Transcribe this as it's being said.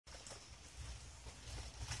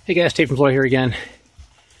Hey guys, Tate from Florida here again.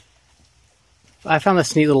 I found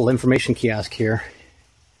this neat little information kiosk here,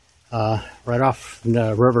 right off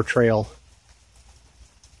the river trail.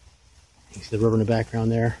 You see the river in the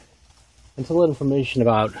background there. It's a little information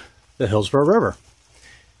about the Hillsborough River.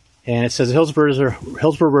 And it says the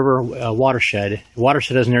Hillsborough River watershed. A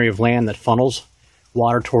watershed is an area of land that funnels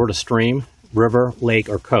water toward a stream, river, lake,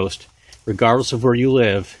 or coast. Regardless of where you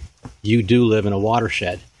live, you do live in a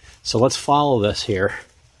watershed. So let's follow this here.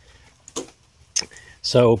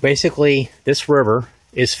 So basically, this river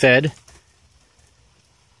is fed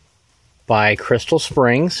by Crystal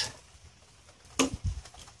Springs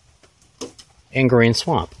and Green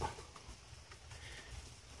Swamp.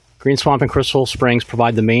 Green Swamp and Crystal Springs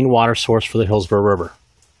provide the main water source for the Hillsborough River.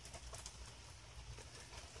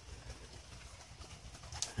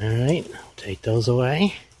 Alright, I'll take those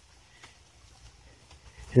away.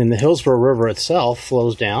 And then the Hillsborough River itself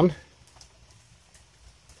flows down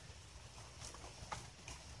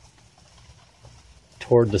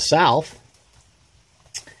toward the south.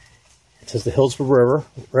 It says the Hillsborough River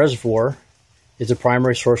Reservoir is the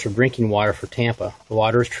primary source of drinking water for Tampa. The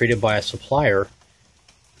water is treated by a supplier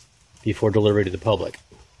before delivery to the public.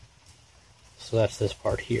 So that's this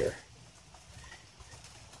part here.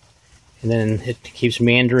 And then it keeps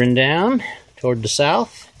meandering down toward the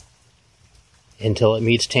south until it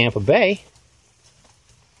meets Tampa Bay,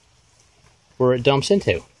 where it dumps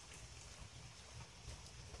into.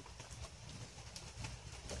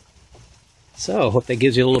 So, I hope that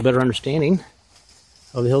gives you a little better understanding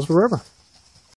of the Hillsborough River.